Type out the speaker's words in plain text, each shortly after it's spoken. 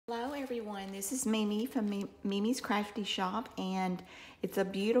Everyone, this is Mimi from Mimi's Crafty Shop, and it's a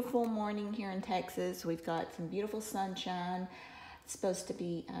beautiful morning here in Texas. We've got some beautiful sunshine. It's supposed to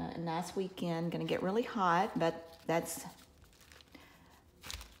be a nice weekend. Going to get really hot, but that's,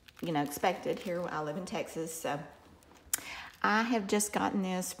 expected here. I live in Texas, so I have just gotten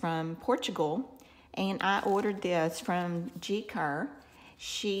this from Portugal, and I ordered this from Kerr.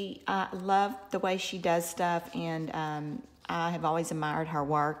 I love the way she does stuff, and I have always admired her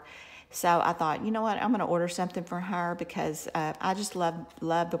work. So I thought, you know what, I'm going to order something for her because I just love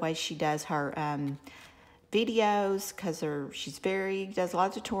the way she does her videos, because she does a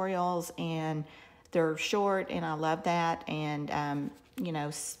lot of tutorials, and they're short, and I love that, and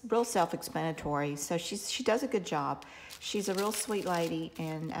real self-explanatory. So she does a good job. She's a real sweet lady,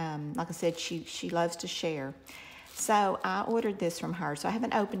 and like I said, she loves to share. So I ordered this from her. So I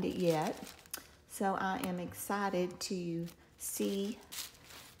haven't opened it yet. So I am excited to see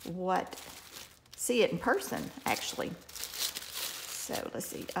it in person, actually. So let's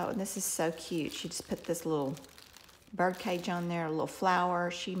see. Oh, and this is so cute. She just put this little bird cage on there, a little flower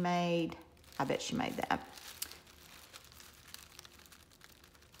she made. I bet she made that.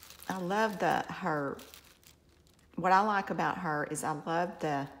 I love what I like about her is I love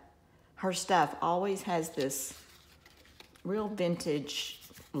her stuff always has this real vintage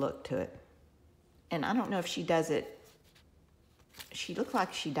look to it. And I don't know if she does it, she looks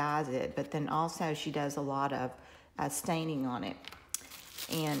like she dyes it, but then also she does a lot of staining on it.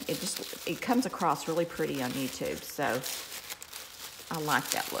 And it comes across really pretty on YouTube, so I like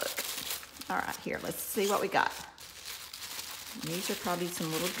that look. All right, here, let's see what we got. These are probably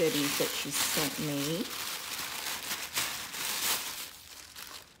some little goodies that she sent me.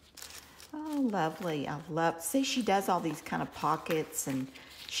 Oh, lovely. See, she does all these kind of pockets, and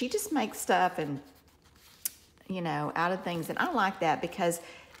she just makes stuff and, out of things. And I like that because,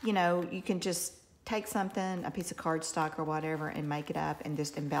 you can just take something, a piece of cardstock or whatever, and make it up and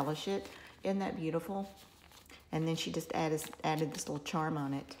just embellish it. Isn't that beautiful? And then she just added this little charm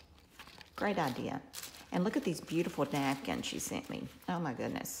on it. Great idea. And look at these beautiful napkins she sent me. Oh my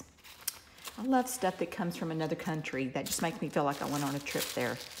goodness. I love stuff that comes from another country. That just makes me feel like I went on a trip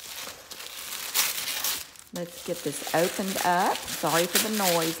there. Let's get this opened up. Sorry for the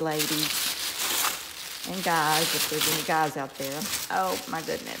noise, ladies. And guys, if there's any guys out there. Oh my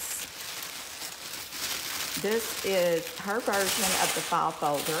goodness. This is her version of the file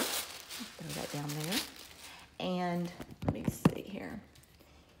folder. Throw that down there. And let me see here.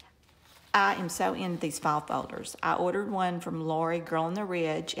 I am so into these file folders. I ordered one from Lori, Girl on the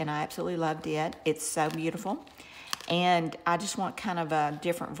Ridge, and I absolutely loved it. It's so beautiful. And I just want kind of a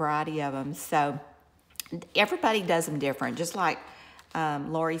different variety of them. So everybody does them different. Just like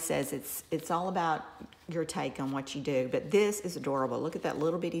Lori says, it's all about your take on what you do. But this is adorable. Look at that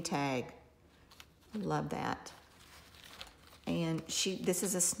little bitty tag. I love that. And this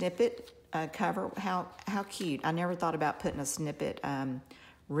is a snippet cover. How cute. I never thought about putting a snippet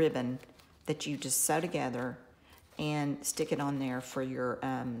ribbon that you just sew together and stick it on there for your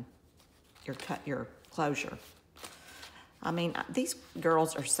closure. I mean, these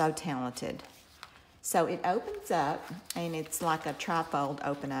girls are so talented. So it opens up, and it's like a trifold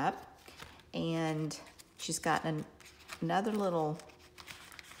open up, and she's got another little.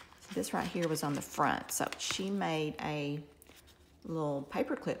 This right here was on the front, so she made a little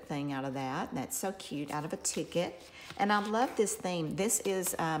paperclip thing out of that. That's so cute, out of a ticket. And I love this theme. This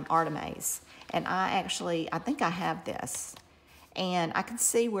is Artymaze, and I think I have this. And I can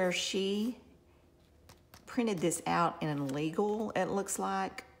see where she printed this out in an illegal, it looks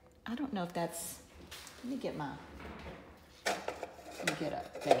like. I don't know if that's, let me get a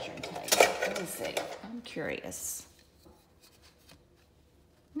measuring tape. Let me see, I'm curious.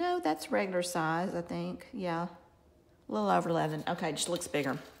 No, that's regular size, I think, yeah. A little over 11. Okay, just looks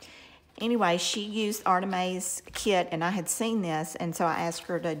bigger. Anyway, she used Artymaze kit, and I had seen this, and so I asked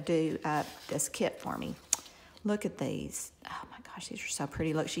her to do this kit for me. Look at these. Oh my gosh, these are so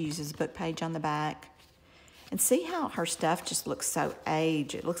pretty. Look, she uses a book page on the back. And see how her stuff just looks so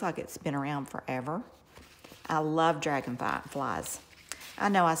aged. It looks like it's been around forever. I love dragonflies. I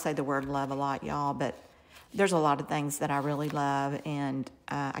know I say the word love a lot, y'all, but there's a lot of things that I really love, and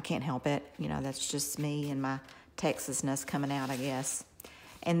I can't help it. That's just me and my Texasness coming out, I guess.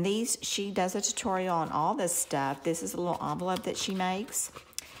 And she does a tutorial on all this stuff. This is a little envelope that she makes.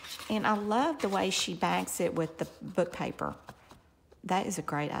 And I love the way she backs it with the book paper. That is a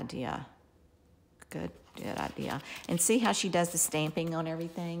great idea. Good idea. And see how she does the stamping on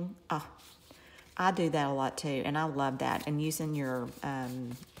everything? Oh, I do that a lot too, and I love that. And using your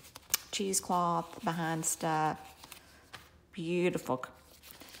cheesecloth behind stuff. Beautiful.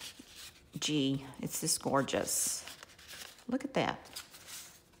 G. It's just gorgeous. Look at that.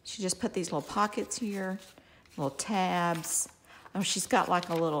 She just put these little pockets here, little tabs. Oh, she's got like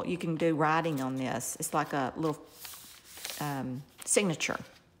a little, you can do writing on this. It's like a little signature.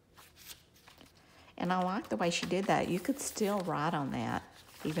 And I like the way she did that. You could still write on that,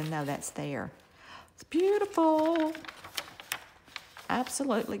 even though that's there. It's beautiful.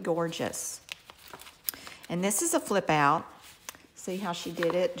 Absolutely gorgeous. And this is a flip out. See how she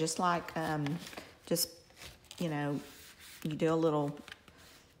did it? Just like, you know, you do a little,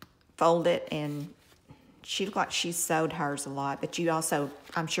 fold it, and she looked like she sewed hers a lot, but you also,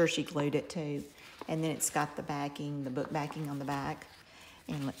 I'm sure she glued it too. And then it's got the backing, the book backing on the back.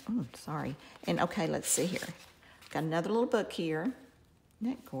 And, sorry. And okay, let's see here. Got another little book here.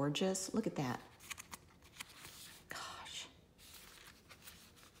 Isn't that gorgeous? Look at that. Gosh.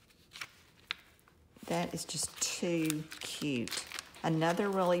 That is just too cute. Another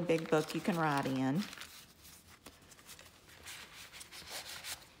really big book you can write in.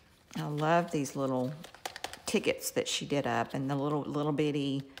 I love these little tickets that she did up and the little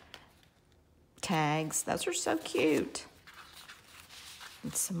bitty tags. Those are so cute.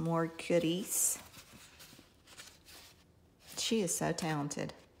 And some more goodies. She is so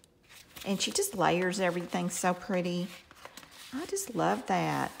talented. And she just layers everything so pretty. I just love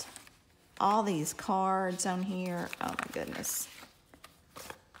that. All these cards on here. Oh my goodness.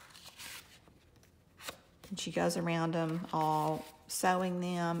 And she goes around them all sewing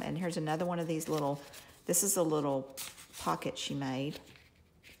them. And here's another one of these little, this is a little pocket she made.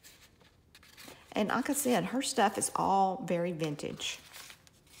 And like I said, her stuff is all very vintage.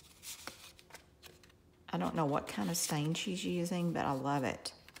 I don't know what kind of stain she's using, but I love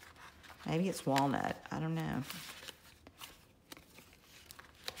it. Maybe it's walnut. I don't know.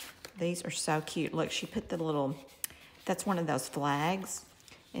 These are so cute. Look, she put the little, that's one of those flags,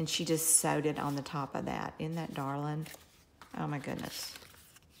 and she just sewed it on the top of that. Isn't that darling? Oh my goodness.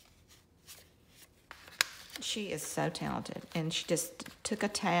 She is so talented. And she just took a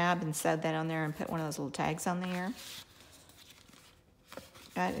tab and sewed that on there and put one of those little tags on there.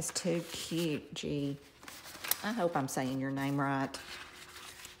 That is too cute, G. I hope I'm saying your name right.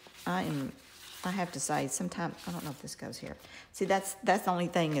 I have to say, sometimes, I don't know if this goes here. See, that's the only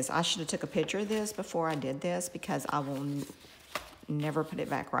thing is I should have took a picture of this before I did this because I will never put it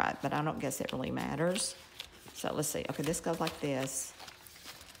back right, but I don't guess it really matters. So let's see. Okay, this goes like this.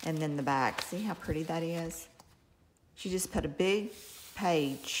 And then the back. See how pretty that is? She just put a big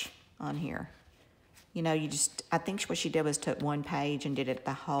page on here. You know, I think what she did was took one page and did it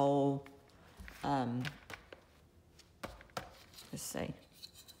the whole, let's see,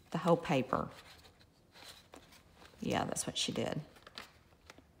 the whole paper. Yeah, that's what she did.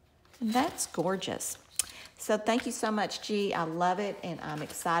 And that's gorgeous. So thank you so much, G. I love it, and I'm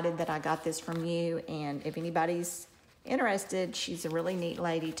excited that I got this from you. And if anybody's interested, she's a really neat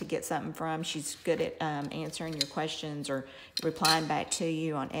lady to get something from. She's good at answering your questions or replying back to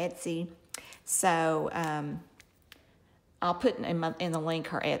you on Etsy. So I'll put in the link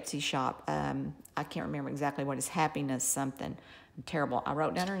her Etsy shop. I can't remember exactly what is Happiness something. I'm terrible. I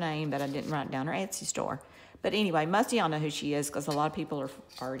wrote down her name, but I didn't write down her Etsy store. But anyway, most of y'all know who she is because a lot of people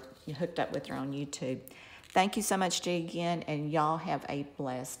are hooked up with her on YouTube. Thank you so much, G, again, and y'all have a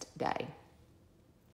blessed day.